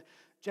moved it to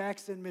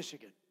Jackson,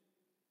 Michigan.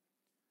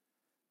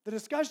 The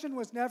discussion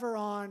was never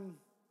on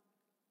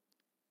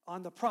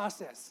the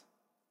process.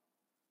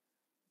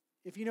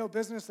 If you know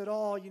business at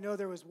all, you know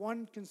there was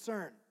one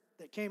concern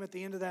that came at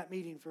the end of that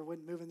meeting for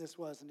when moving this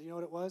was. And do you know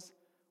what it was?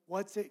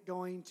 What's it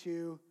going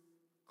to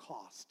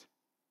cost?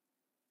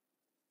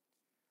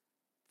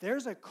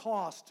 There's a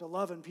cost to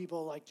loving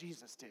people like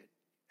Jesus did.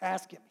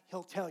 Ask him.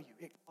 He'll tell you.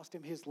 It cost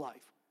him his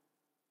life.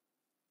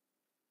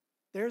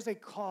 There's a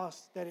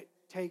cost that it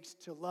takes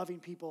to loving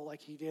people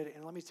like he did.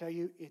 And let me tell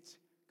you, it's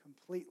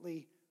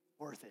completely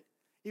worth it.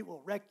 It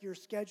will wreck your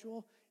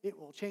schedule. It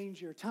will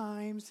change your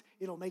times.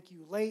 It'll make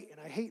you late,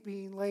 and I hate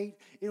being late.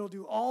 It'll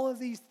do all of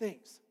these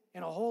things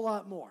and a whole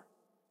lot more.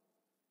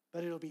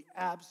 But it'll be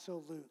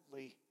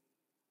absolutely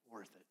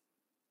worth it.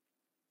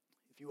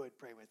 If you would,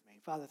 pray with me.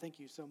 Father, thank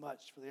you so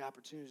much for the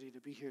opportunity to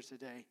be here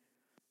today.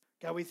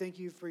 God, we thank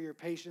you for your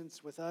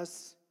patience with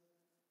us.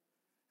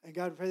 And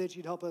God, we pray that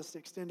you'd help us to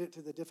extend it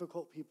to the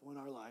difficult people in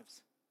our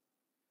lives.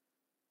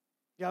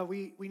 God,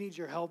 we need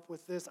your help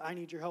with this. I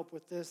need your help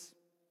with this.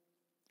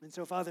 And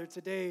so, Father,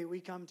 today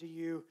we come to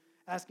you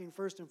asking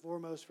first and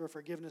foremost for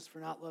forgiveness for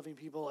not loving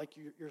people like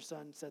your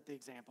son set the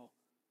example.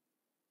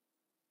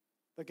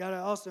 But God, I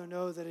also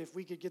know that if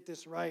we could get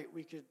this right,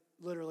 we could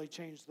literally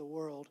change the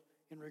world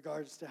in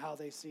regards to how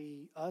they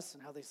see us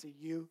and how they see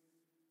you.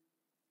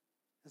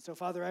 And so,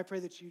 Father, I pray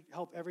that you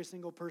help every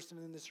single person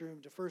in this room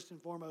to first and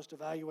foremost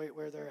evaluate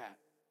where they're at.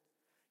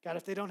 God,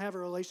 if they don't have a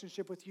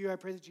relationship with you, I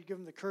pray that you give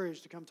them the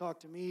courage to come talk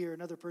to me or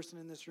another person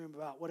in this room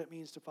about what it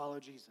means to follow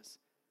Jesus.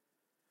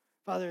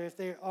 Father, if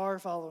they are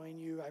following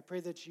you, I pray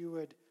that you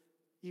would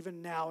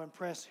even now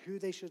impress who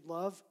they should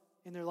love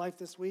in their life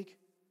this week.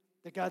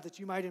 That, God, that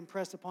you might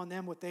impress upon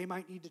them what they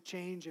might need to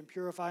change and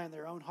purify in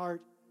their own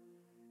heart.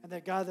 And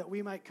that, God, that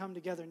we might come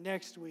together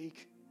next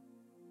week,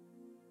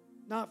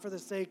 not for the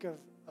sake of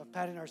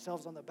patting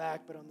ourselves on the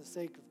back, but on the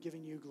sake of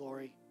giving you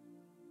glory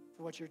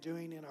for what you're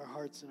doing in our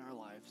hearts and our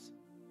lives.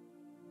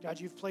 God,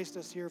 you've placed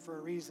us here for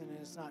a reason, and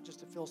it's not just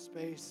to fill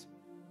space.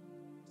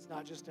 It's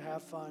not just to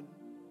have fun,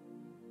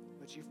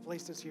 but you've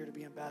placed us here to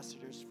be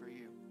ambassadors for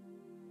you.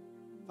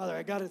 Father,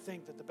 I got to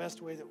think that the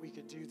best way that we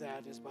could do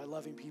that is by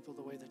loving people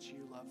the way that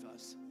you love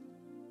us.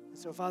 And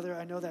so, Father,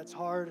 I know that's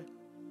hard.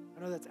 I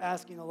know that's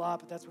asking a lot,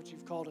 but that's what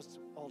you've called us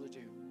all to do.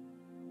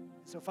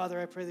 And so, Father,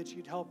 I pray that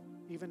you'd help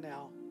even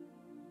now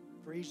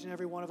for each and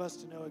every one of us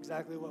to know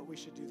exactly what we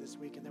should do this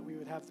week and that we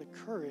would have the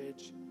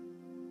courage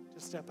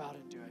to step out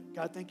and do it.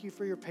 God, thank you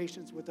for your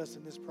patience with us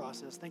in this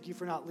process. Thank you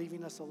for not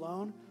leaving us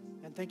alone.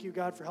 And thank you,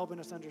 God, for helping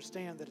us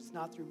understand that it's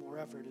not through more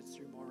effort, it's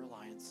through more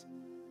reliance.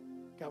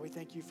 God, we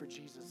thank you for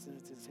Jesus, and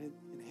it's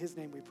in his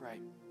name we pray.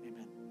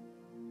 Amen.